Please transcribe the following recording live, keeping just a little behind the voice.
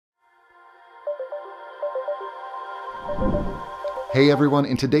Hey everyone,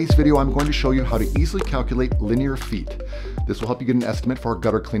 in today's video I'm going to show you how to easily calculate linear feet. This will help you get an estimate for our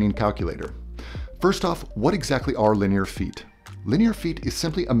gutter cleaning calculator. First off, what exactly are linear feet? Linear feet is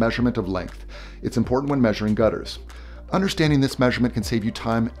simply a measurement of length. It's important when measuring gutters. Understanding this measurement can save you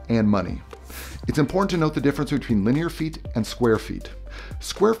time and money. It's important to note the difference between linear feet and square feet.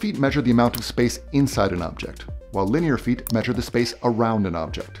 Square feet measure the amount of space inside an object, while linear feet measure the space around an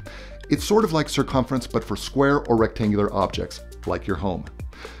object. It's sort of like circumference, but for square or rectangular objects, like your home.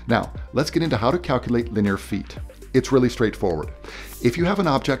 Now, let's get into how to calculate linear feet. It's really straightforward. If you have an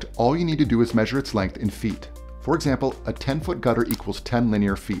object, all you need to do is measure its length in feet. For example, a 10-foot gutter equals 10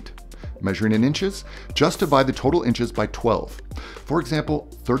 linear feet. Measuring in inches, just divide the total inches by 12. For example,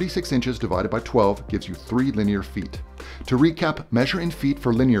 36 inches divided by 12 gives you 3 linear feet. To recap, measure in feet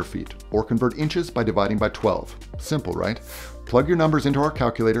for linear feet, or convert inches by dividing by 12. Simple, right? Plug your numbers into our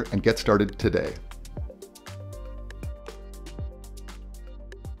calculator and get started today.